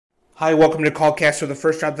Hi, welcome to Callcast. So the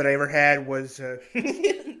first job that I ever had was,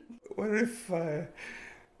 what if a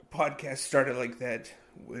podcast started like that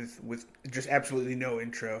with just absolutely no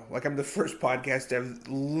intro? Like I'm the first podcast to have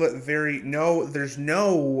there's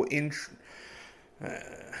no intro.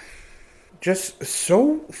 Just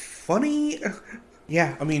so funny.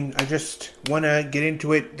 Yeah, I just want to get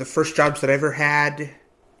into it. The first jobs that I ever had,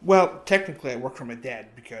 well, technically I worked for my dad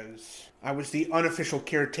because I was the unofficial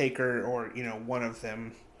caretaker, or, one of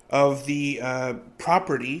them, of the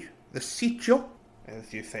property, the sítio,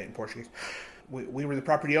 as you say in Portuguese. We were the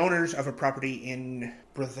property owners of a property in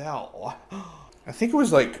Brazil. I think it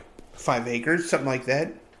was like 5 acres, something like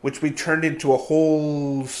that, which we turned into a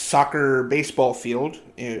whole soccer baseball field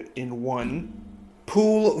in one.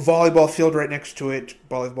 Pool, volleyball field right next to it,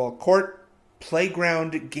 volleyball court,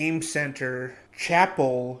 playground, game center,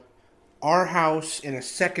 chapel, our house, and a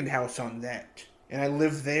second house on that. And I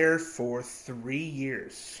lived there for 3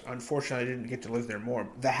 years. Unfortunately, I didn't get to live there more.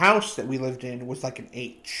 The house that we lived in was like an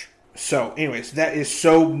H. So, anyways, that is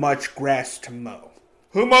so much grass to mow.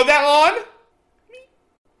 Who mowed that lawn? Me.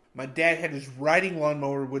 My dad had his riding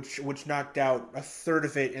lawnmower, which knocked out a third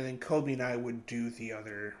of it, and then Kobe and I would do the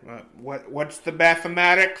other. What's the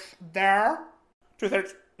mathematics there?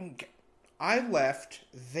 2/3. Okay. I left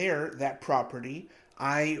that property.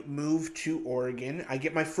 I moved to Oregon. I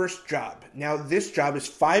get my first job. Now, this job is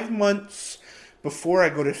 5 months before I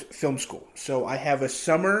go to film school. So I have a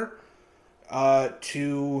summer at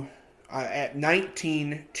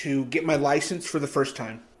 19 to get my license for the first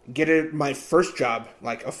time. Get my first job,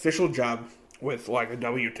 like official job, with like a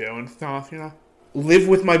W-2 and stuff, Live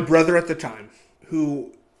with my brother at the time,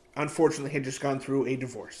 who unfortunately had just gone through a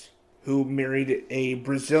divorce. Who married a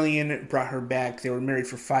Brazilian, brought her back. They were married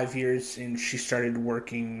for 5 years, and she started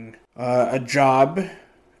working a job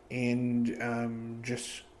and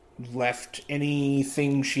just left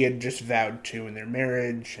anything she had just vowed to in their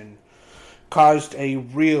marriage and caused a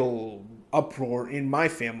real uproar in my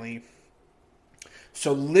family.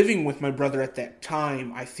 So living with my brother at that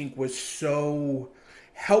time, I think, was so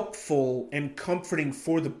helpful and comforting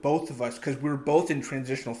for the both of us because we were both in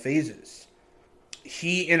transitional phases.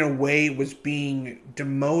 He, in a way, was being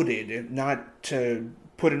demoted, not to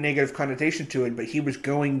put a negative connotation to it, but he was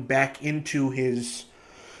going back into his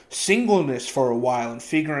singleness for a while and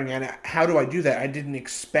figuring out, how do I do that? I didn't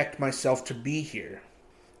expect myself to be here.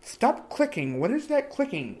 Stop clicking. What is that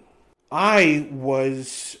clicking? I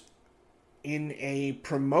was in a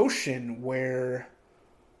promotion where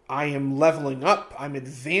I am leveling up. I'm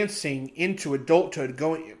advancing into adulthood,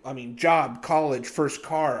 job, college, first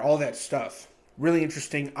car, all that stuff. Really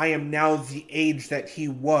interesting. I am now the age that he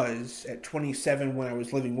was at 27 when I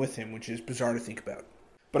was living with him, which is bizarre to think about.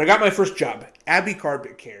 But I got my first job, Abbey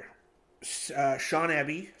Carpet Care. Sean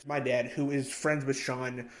Abbey, my dad, who is friends with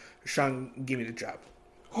Sean. Sean gave me the job.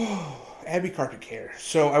 Abbey Carpet Care.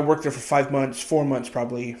 So I worked there for 5 months, 4 months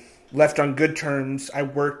probably. Left on good terms. I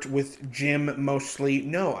worked with Jim mostly.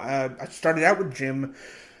 No, I started out with Jim.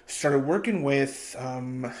 Started working with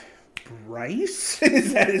Bryce.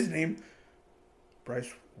 Is that his name?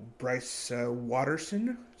 Bryce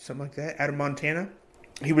Watterson, something like that, out of Montana.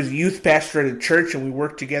 He was a youth pastor at a church, and we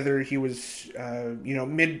worked together. He was,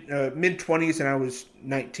 mid-20s, and I was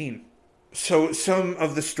 19. So some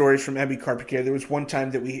of the stories from Abbey Carpet Care, there was one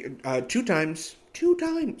time that we, two times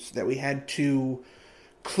that we had to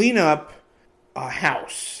clean up a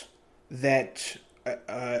house that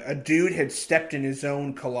a dude had stepped in his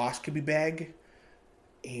own coloscopy bag,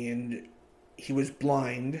 and he was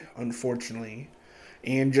blind, unfortunately,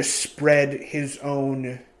 and just spread his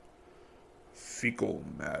own fecal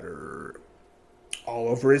matter all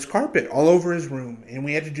over his carpet, all over his room. And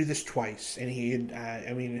we had to do this twice. And he had,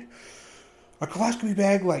 a coloscopy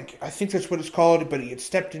bag, I think that's what it's called, but he had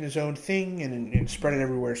stepped in his own thing and spread it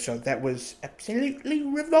everywhere. So that was absolutely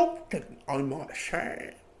revolting, I must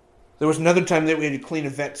say. There was another time that we had to clean a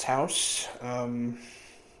vet's house,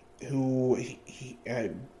 who,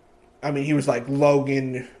 he was like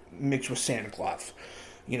Logan mixed with Santa Claus.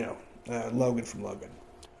 Logan from Logan.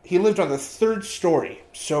 He lived on the 3rd story,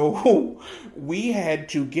 so we had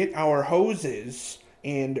to get our hoses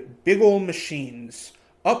and big old machines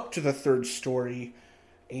up to the 3rd story,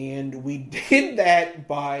 and we did that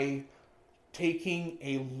by taking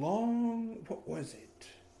a long... What was it?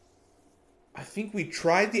 I think we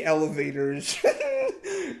tried the elevators.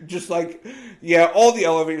 Just all the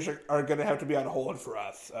elevators are going to have to be on hold for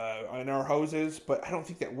us on our hoses, but I don't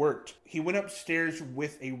think that worked. He went upstairs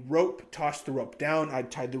with a rope, tossed the rope down. I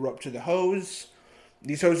tied the rope to the hose.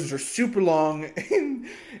 These hoses are super long,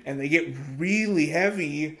 and they get really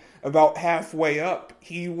heavy about halfway up.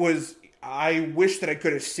 I wish that I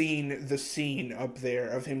could have seen the scene up there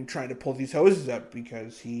of him trying to pull these hoses up,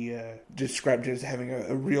 because he described it as having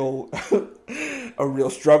a real a real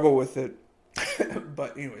struggle with it.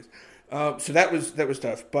 But anyways, so that was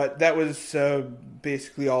tough. But that was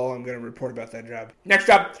basically all I'm going to report about that job. Next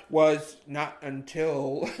job was not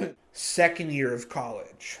until second year of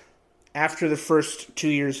college. After the first 2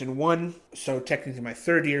 years in one, so technically my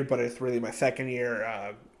third year, but it's really my second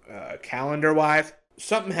year calendar-wise.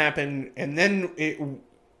 Something happened, and then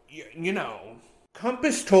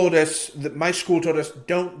Compass told us, that my school told us,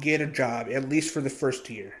 don't get a job, at least for the first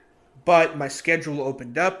year. But my schedule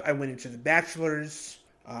opened up. I went into the bachelor's.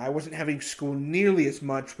 I wasn't having school nearly as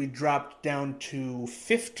much. We dropped down to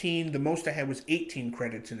 15. The most I had was 18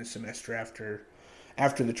 credits in a semester after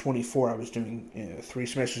the 24 I was doing 3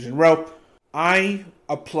 semesters in a row. I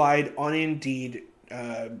applied on Indeed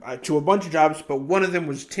to a bunch of jobs, but one of them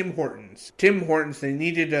was Tim Hortons. Tim Hortons, they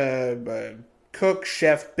needed a cook,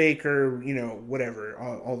 chef, baker, whatever,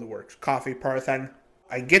 all the works. Coffee, part-time.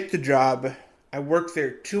 I get the job. I work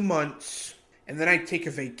there 2 months, and then I take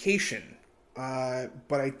a vacation.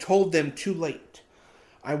 But I told them too late.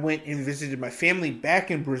 I went and visited my family back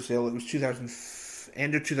in Brazil. It was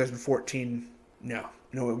end of 2014. No,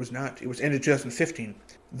 it was not. It was end of 2015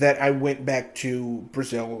 that I went back to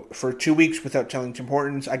Brazil for 2 weeks without telling Tim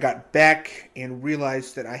Hortons. I got back and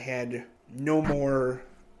realized that I had no more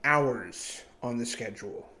hours on the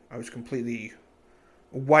schedule. I was completely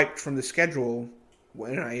wiped from the schedule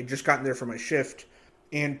when I had just gotten there for my shift.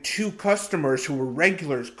 And 2 customers who were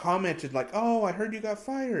regulars commented like, "Oh, I heard you got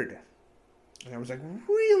fired." And I was like,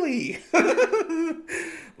 "Really?"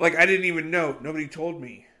 Like, I didn't even know. Nobody told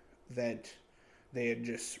me that they had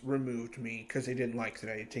just removed me because they didn't like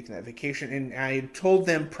that I had taken that vacation. And I had told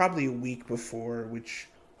them probably a week before, which,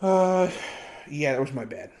 yeah, that was my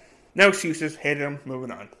bad. No excuses. Hated them.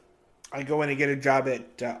 Moving on. I go in and get a job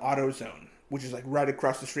at AutoZone, which is like right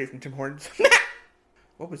across the street from Tim Hortons.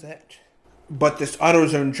 What was that? But this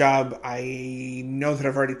AutoZone job, I know that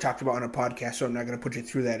I've already talked about on a podcast, so I'm not going to put you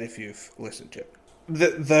through that if you've listened to it.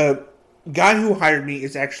 The guy who hired me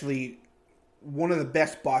is actually one of the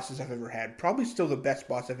best bosses I've ever had. Probably still the best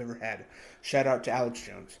boss I've ever had. Shout out to Alex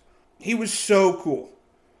Jones. He was so cool.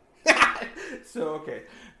 So, okay.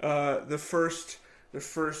 The first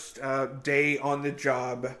day on the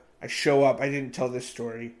job, I show up. I didn't tell this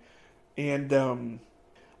story. And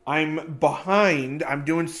I'm behind. I'm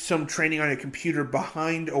doing some training on a computer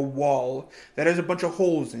behind a wall that has a bunch of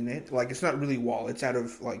holes in it. Like, it's not really wall. It's out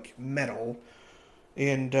of, like, metal.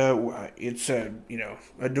 And it's a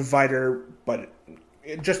divider, but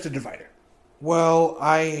just a divider. Well,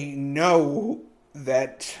 I know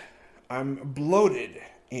that I'm bloated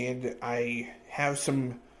and I have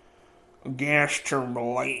some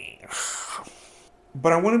gastroenteritis.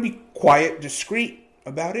 But I want to be quiet, discreet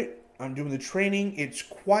about it. I'm doing the training. It's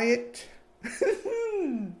quiet.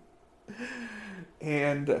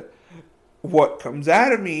 And what comes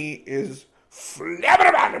out of me is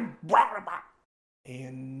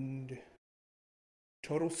and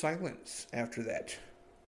total silence after that,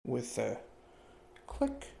 with a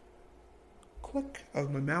click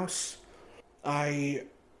of my mouse. I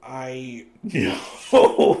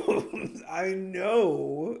know, I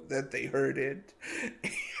know that they heard it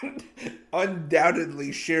and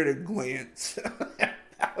undoubtedly shared a glance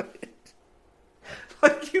about it.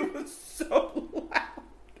 Like, it was so loud.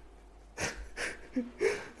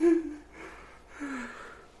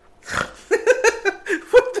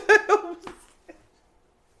 What the hell was that?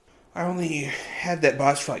 I only had that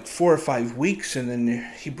boss for like 4 or 5 weeks, and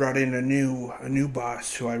then he brought in a new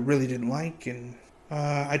boss who I really didn't like, and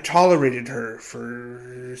I tolerated her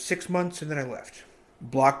for 6 months, and then I left.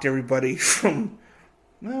 Blocked everybody from...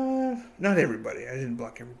 not everybody. I didn't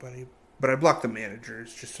block everybody. But I blocked the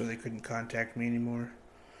managers just so they couldn't contact me anymore.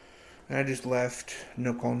 And I just left.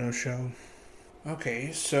 No call, no show.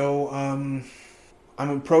 Okay, so, I'm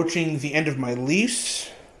approaching the end of my lease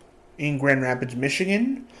in Grand Rapids,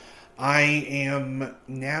 Michigan. I am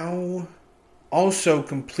now also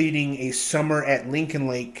completing a summer at Lincoln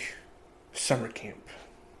Lake summer camp.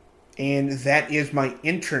 And that is my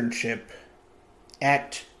internship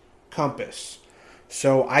at Compass.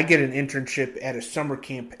 So I get an internship at a summer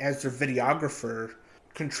camp as their videographer,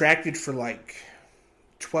 contracted for like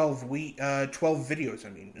 12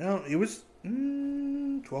 videos. No, it was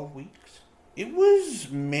 12 weeks. It was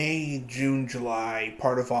May, June, July,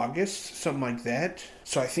 part of August, something like that.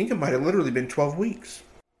 So I think it might have literally been 12 weeks.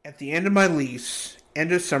 At the end of my lease,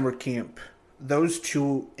 end of summer camp, those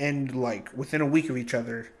two end like within a week of each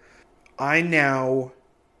other. I now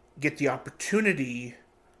get the opportunity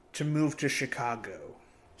to move to Chicago.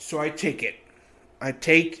 So I take it. I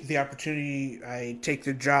take the opportunity, I take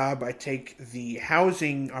the job, I take the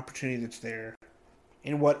housing opportunity that's there.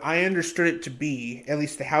 And what I understood it to be, at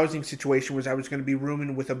least the housing situation, was I was going to be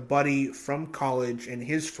rooming with a buddy from college and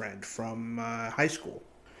his friend from high school.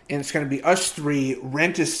 And it's going to be us three.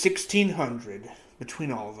 Rent is $1,600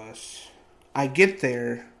 between all of us. I get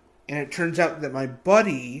there, and it turns out that my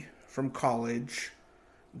buddy from college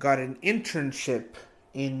got an internship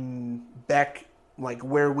in back, like,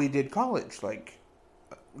 where we did college, like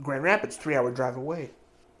Grand Rapids, 3-hour drive away.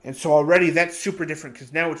 And so already that's super different,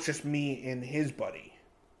 because now it's just me and his buddy.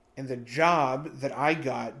 And the job that I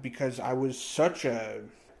got, because I was such a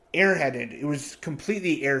airheaded, it was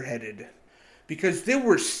completely airheaded, because there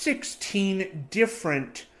were 16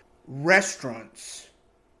 different restaurants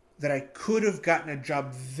that I could have gotten a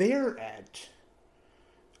job there at.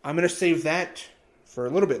 I'm going to save that for a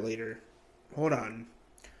little bit later. Hold on.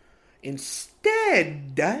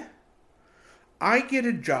 Instead, I get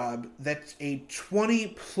a job that's a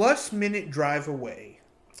 20-plus minute drive away.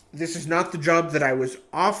 This is not the job that I was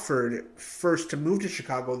offered first to move to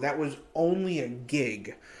Chicago. That was only a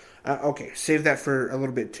gig. Okay, save that for a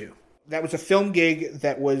little bit too. That was a film gig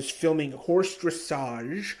that was filming horse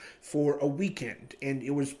dressage for a weekend, and it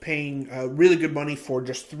was paying really good money for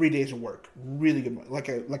just 3 days of work. Really good money, like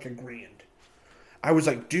a grand. I was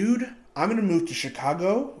like, dude, I'm going to move to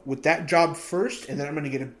Chicago with that job first, and then I'm going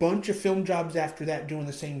to get a bunch of film jobs after that doing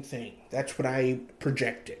the same thing. That's what I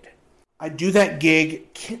projected. I do that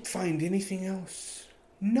gig, can't find anything else.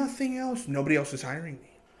 Nothing else. Nobody else is hiring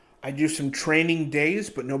me. I do some training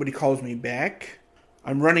days, but nobody calls me back.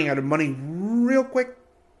 I'm running out of money real quick.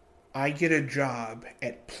 I get a job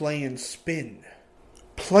at Play and Spin.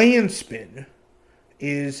 Play and Spin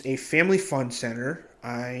is a family fun center.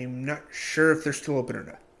 I'm not sure if they're still open or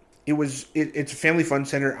not. It's a family fun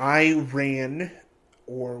center. I ran,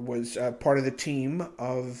 or was part of the team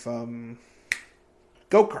of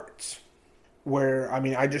go-karts. Where,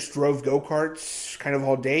 I just drove go-karts kind of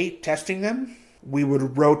all day, testing them. We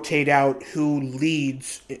would rotate out who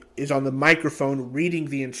leads, is on the microphone, reading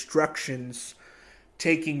the instructions,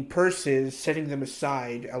 taking purses, setting them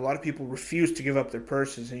aside. A lot of people refuse to give up their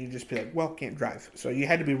purses, and you just be like, well, can't drive. So you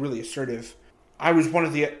had to be really assertive. I was one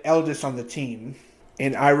of the eldest on the team,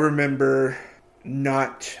 and I remember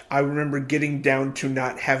getting down to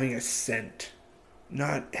not having a cent.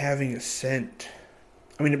 Not having a cent.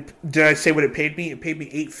 Did I say what it paid me? It paid me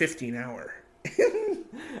 $8.50 an hour.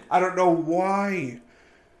 I don't know why.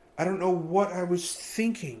 I don't know what I was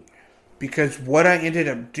thinking. Because what I ended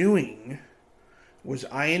up doing was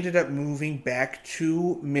I ended up moving back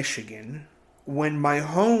to Michigan when my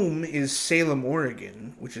home is Salem,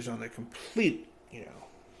 Oregon, which is on the complete,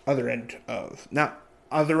 other end of, not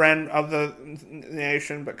other end of the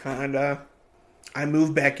nation, but kinda. I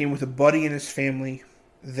moved back in with a buddy and his family.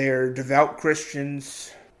 They're devout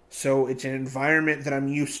Christians, so it's an environment that I'm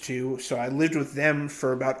used to. So I lived with them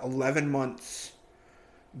for about 11 months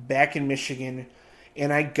back in Michigan,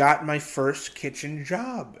 and I got my first kitchen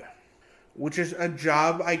job, which is a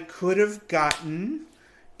job I could have gotten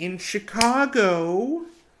in Chicago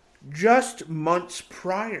just months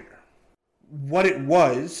prior. What it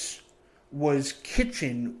was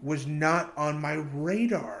kitchen was not on my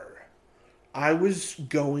radar. I was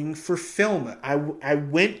going for film. I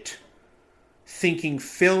went thinking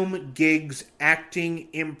film, gigs, acting,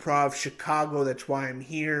 improv, Chicago, that's why I'm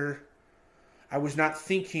here. I was not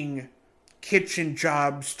thinking kitchen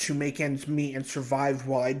jobs to make ends meet and survive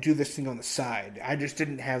while I do this thing on the side. I just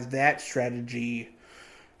didn't have that strategy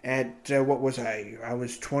at, what was I? I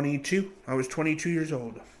was 22. I was 22 years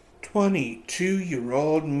old.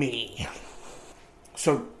 22-year-old me.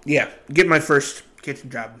 So, yeah, get my first kitchen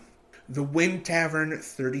job. The Wind Tavern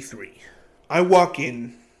 33. I walk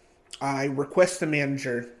in. I request the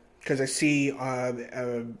manager because I see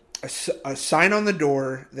a sign on the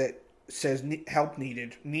door that says help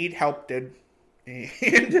needed. Need help did.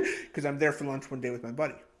 And because I'm there for lunch one day with my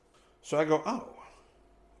buddy. So I go, oh,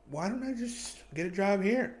 why don't I just get a job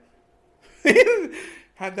here?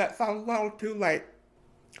 Had that thought a little too late.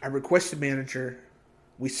 I request the manager.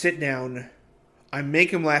 We sit down. I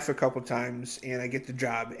make him laugh a couple times, and I get the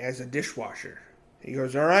job as a dishwasher. He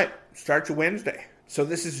goes, all right, start your Wednesday. So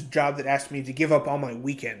this is a job that asked me to give up all my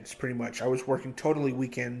weekends, pretty much. I was working totally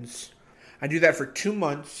weekends. I do that for 2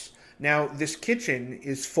 months. Now, this kitchen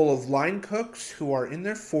is full of line cooks who are in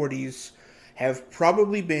their 40s, have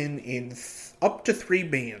probably been in up to 3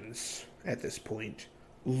 bands at this point.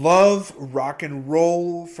 Love rock and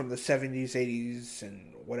roll from the 70s, 80s,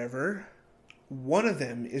 and whatever. One of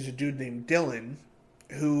them is a dude named Dylan,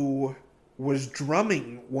 who was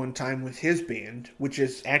drumming one time with his band, which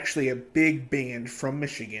is actually a big band from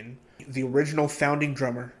Michigan, the original founding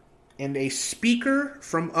drummer, and a speaker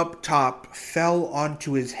from up top fell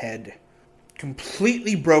onto his head,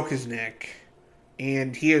 completely broke his neck,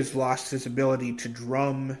 and he has lost his ability to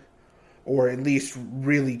drum, or at least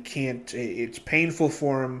really can't. It's painful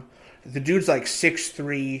for him. The dude's like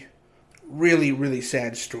 6'3", really, really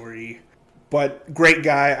sad story. But great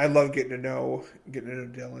guy. I love getting to know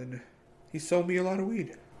Dylan. He sold me a lot of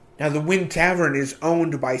weed. Now, the Wind Tavern is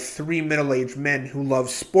owned by 3 middle-aged men who love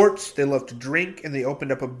sports, they love to drink, and they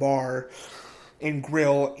opened up a bar and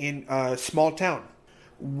grill in a small town.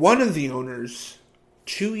 One of the owners,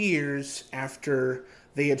 2 years after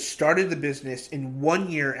they had started the business, and 1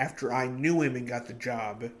 year after I knew him and got the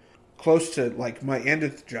job, close to like my end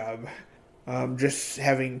of the job, just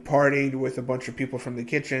having partied with a bunch of people from the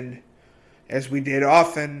kitchen, as we did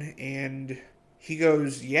often, and he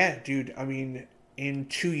goes, yeah, dude, I mean, in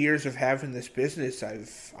 2 years of having this business,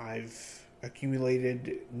 I've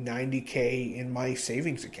accumulated $90K in my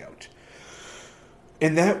savings account.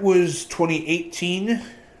 And that was 2018,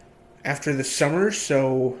 after the summer,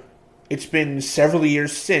 so it's been several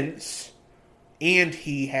years since, and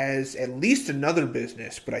he has at least another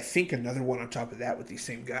business, but I think another one on top of that with these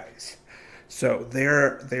same guys. So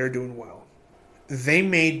they're doing well. They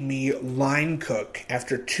made me line cook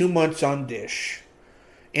after 2 months on Dish.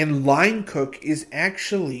 And line cook is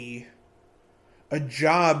actually a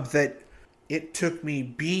job that it took me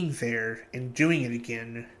being there and doing it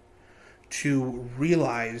again to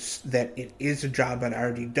realize that it is a job I'd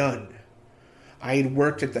already done. I had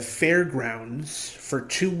worked at the fairgrounds for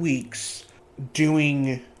 2 weeks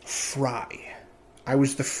doing fry. I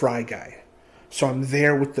was the fry guy. So I'm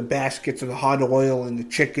there with the baskets of the hot oil and the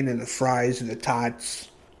chicken and the fries and the tots.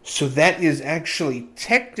 So that is actually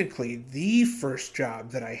technically the first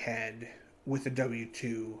job that I had with a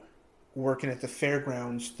W-2, working at the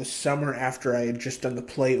fairgrounds the summer after I had just done the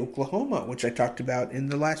play Oklahoma, which I talked about in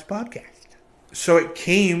the last podcast. So it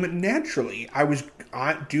came naturally.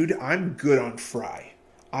 Dude, I'm good on fry.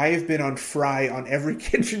 I have been on fry on every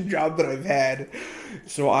kitchen job that I've had,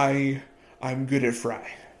 so I'm good at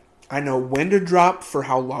fry. I know when to drop, for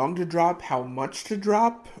how long to drop, how much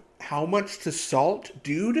to salt.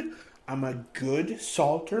 Dude, I'm a good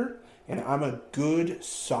salter, and I'm a good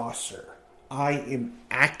saucer. I am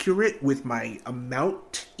accurate with my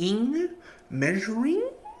measuring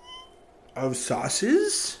of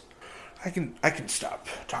sauces. I can stop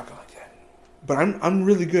talking like that. But I'm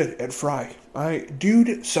really good at fry.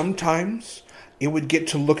 Dude, sometimes it would get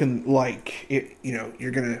to looking like it. You know,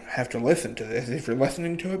 you're gonna have to listen to this if you're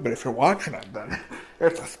listening to it. But if you're watching it, then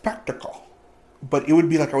it's a spectacle. But it would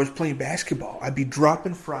be like I was playing basketball. I'd be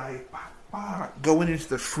dropping fry, going into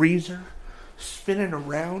the freezer, spinning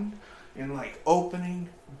around, and like opening,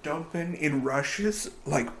 dumping in rushes,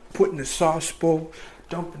 like putting a sauce bowl,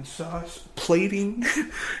 dumping sauce, plating,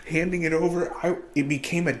 handing it over. It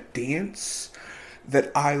became a dance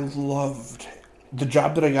that I loved. The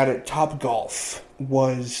job that I got at Topgolf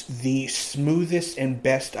was the smoothest and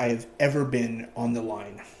best I have ever been on the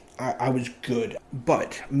line. I was good.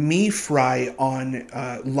 But me fry on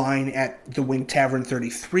line at the Wind Tavern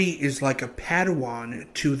 33 is like a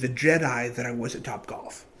Padawan to the Jedi that I was at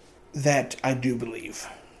Topgolf. That I do believe.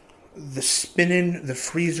 The spinning, the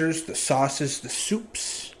freezers, the sauces, the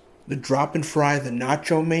soups, the drop and fry, the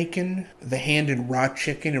nacho making, the handed raw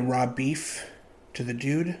chicken and raw beef to the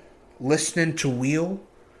dude, listening to Wheel,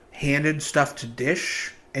 handed stuff to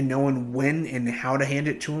Dish, and knowing when and how to hand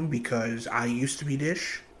it to him because I used to be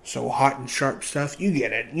Dish. So hot and sharp stuff, you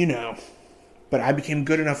get it, you know. But I became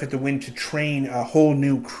good enough at the Wind to train a whole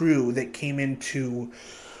new crew that came in to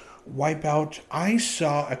wipe out. I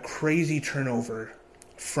saw a crazy turnover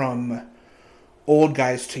from old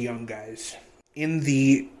guys to young guys. In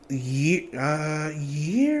the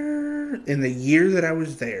year that I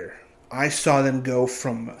was there, I saw them go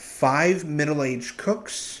from 5 middle-aged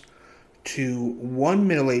cooks to 1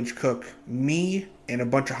 middle-aged cook, me, and a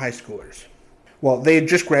bunch of high schoolers. Well, they had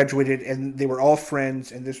just graduated, and they were all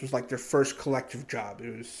friends, and this was like their first collective job.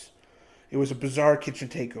 It was a bizarre kitchen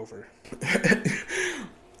takeover.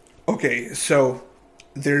 Okay, so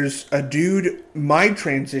there's a dude, my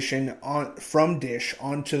transition from Dish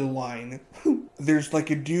onto the line. There's like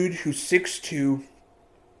a dude who's 6'2",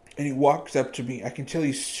 and he walks up to me. I can tell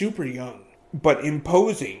he's super young, but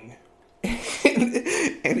imposing.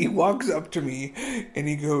 And he walks up to me, and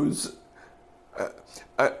he goes, yeah.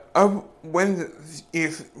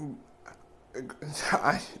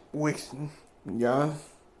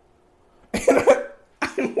 And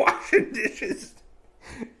I'm washing dishes,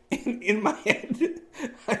 And in my head,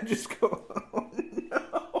 I just go, oh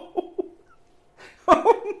no.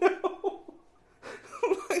 Oh no.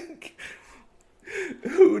 Like,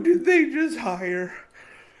 who did they just hire?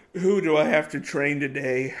 Who do I have to train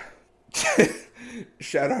today?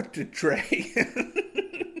 Shout out to Trey.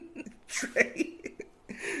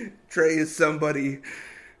 Trey is somebody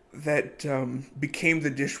that became the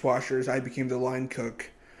dishwasher as I became the line cook.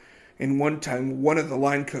 And one time, one of the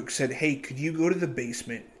line cooks said, hey, could you go to the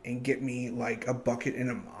basement and get me, like, a bucket and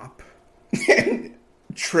a mop? And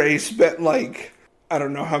Trey spent, like, I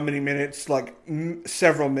don't know how many minutes, like,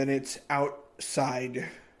 several minutes outside,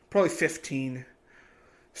 probably 15,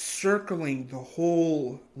 circling the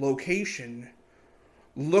whole location,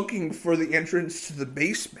 looking for the entrance to the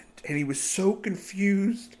basement. And he was so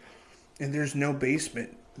confused. And there's no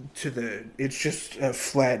basement it's just a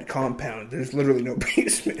flat compound. There's literally no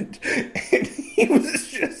basement. And he was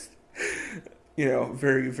just,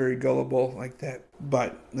 very, very gullible like that.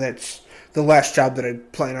 But that's the last job that I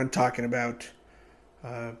plan on talking about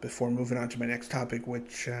before moving on to my next topic,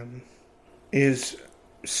 which is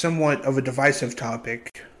somewhat of a divisive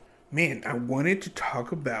topic. Man, I wanted to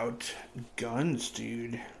talk about guns,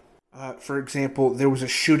 dude. For example, there was a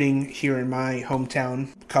shooting here in my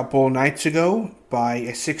hometown a couple nights ago by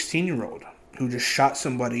a 16-year-old who just shot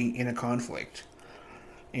somebody in a conflict.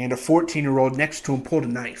 And a 14-year-old next to him pulled a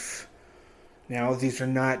knife. Now, these are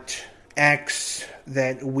not acts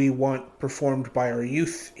that we want performed by our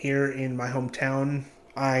youth here in my hometown.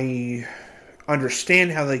 I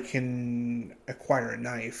understand how they can acquire a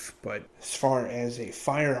knife, but as far as a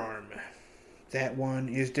firearm, that one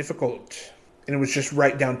is difficult. And it was just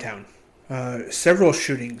right downtown. Several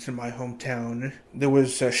shootings in my hometown. There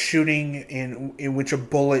was a shooting in which a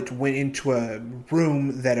bullet went into a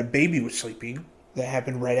room that a baby was sleeping. That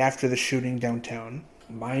happened right after the shooting downtown.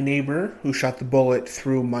 My neighbor, who shot the bullet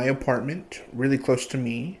through my apartment, really close to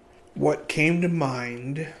me. What came to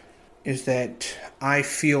mind is that I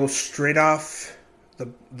feel straight off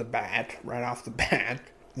right off the bat,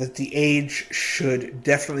 that the age should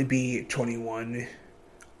definitely be 21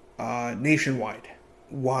 nationwide.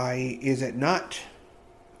 Why is it not?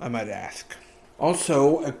 I might ask.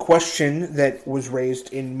 Also, a question that was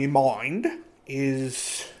raised in my mind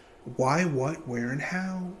is why, what, where, and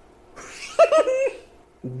how?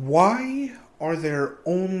 Why are there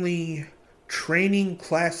only training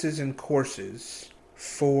classes and courses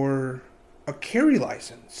for a carry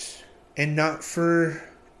license and not for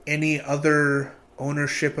any other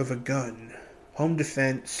ownership of a gun? Home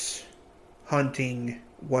defense, hunting,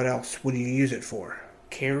 what else would you use it for?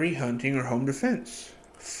 Carry, hunting, or home defense.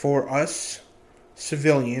 For us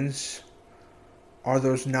civilians, are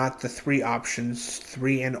those not the three options,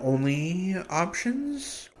 three and only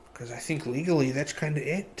options? Because I think legally that's kind of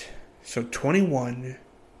it. So 21.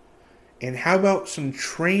 And how about some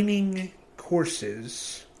training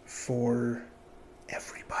courses for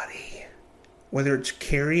everybody? Whether it's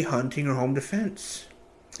carry, hunting, or home defense.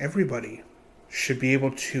 Everybody should be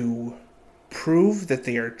able to prove that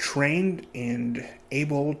they are trained and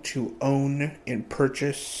able to own and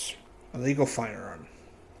purchase a legal firearm.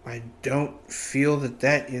 I don't feel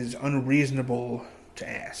that is unreasonable to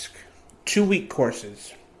ask. 2-week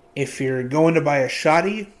courses. If you're going to buy a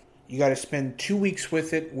shotty, you got to spend 2 weeks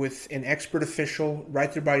with it with an expert official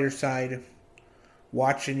right there by your side,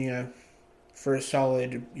 watching you for a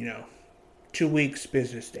solid, 2 weeks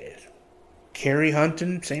business days. Carry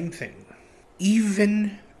hunting, same thing.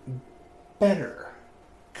 Even better,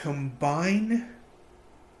 combine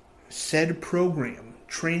said program,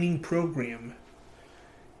 training program,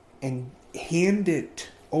 and hand it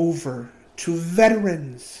over to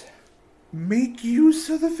veterans. Make use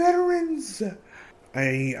of the veterans.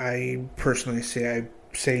 I personally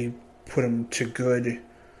say put them to good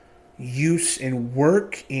use and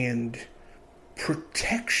work and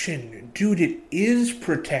protection. Dude, it is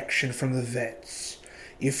protection from the vets.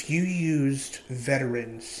 If you used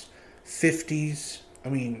veterans 50s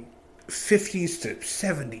to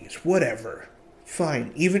 70s, whatever.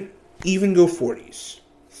 Fine. Even go 40s.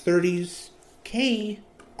 30s. Okay.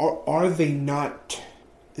 Are they not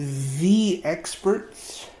the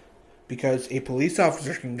experts? Because a police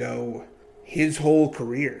officer can go his whole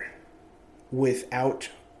career without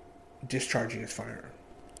discharging his firearm.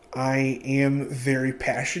 I am very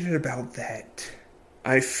passionate about that.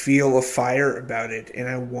 I feel a fire about it, and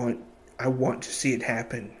I want to see it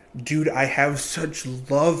happen. Dude, I have such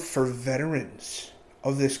love for veterans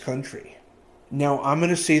of this country. Now, I'm going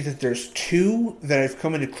to say that there's two that I've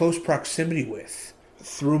come into close proximity with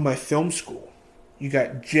through my film school. You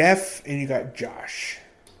got Jeff and you got Josh.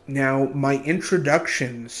 Now, my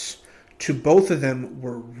introductions to both of them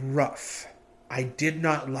were rough. I did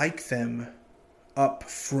not like them up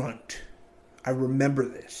front. I remember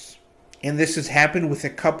this. And this has happened with a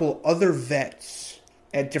couple other vets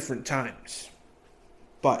at different times.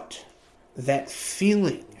 But that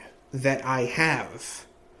feeling that I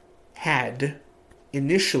had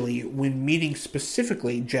initially when meeting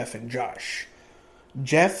specifically Jeff and Josh.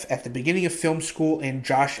 Jeff at the beginning of film school and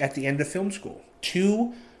Josh at the end of film school.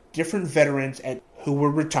 Two different veterans who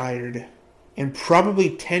were retired and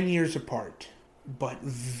probably 10 years apart, but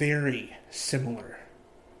very similar.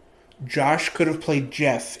 Josh could have played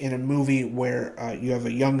Jeff in a movie where you have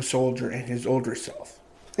a young soldier and his older self.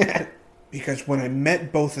 Because when I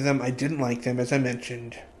met both of them, I didn't like them, as I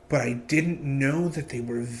mentioned, but I didn't know that they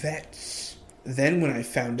were vets. Then when I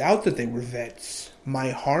found out that they were vets,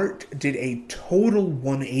 my heart did a total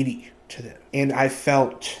 180 to them. And I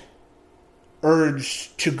felt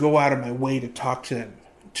urged to go out of my way to talk to them,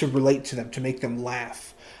 to relate to them, to make them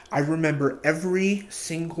laugh. I remember every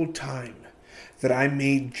single time that I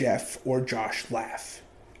made Jeff or Josh laugh.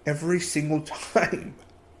 Every single time.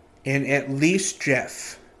 And at least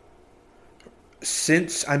Jeff,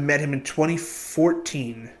 since I met him in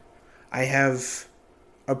 2014, I have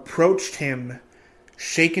approached him,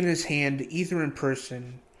 shaken his hand either in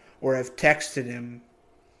person or I've texted him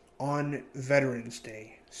on Veterans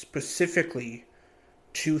Day specifically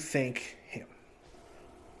to thank him.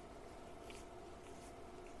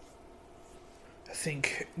 I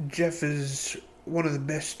think Jeff is one of the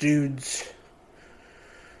best dudes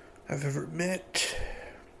I've ever met.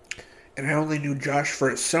 And I only knew Josh for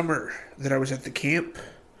a summer that I was at the camp.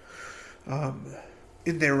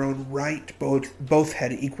 In their own right, both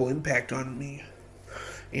had equal impact on me.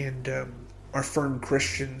 And are firm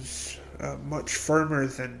Christians, much firmer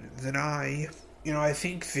than I. You know, I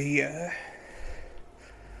think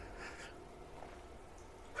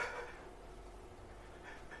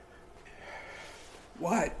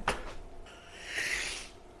What?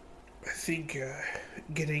 I think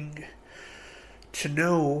getting to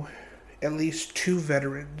know at least two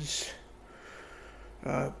veterans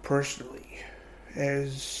personally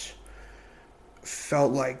has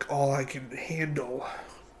felt like all I can handle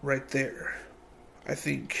right there. I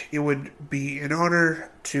think it would be an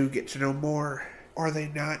honor to get to know more. Are they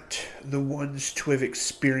not the ones to have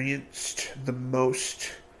experienced the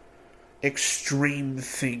most extreme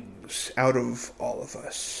things out of all of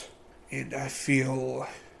us? And I feel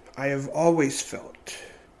I have always felt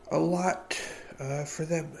a lot for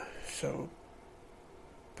them. So,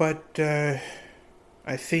 but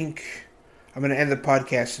I think I'm going to end the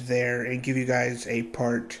podcast there and give you guys a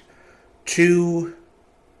part 2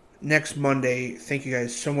 next Monday. Thank you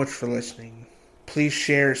guys so much for listening. Please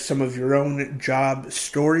share some of your own job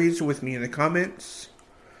stories with me in the comments.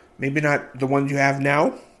 Maybe not the ones you have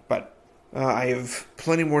now, but I have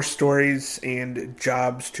plenty more stories and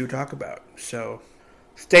jobs to talk about. So,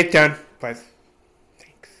 stay tuned. Bye.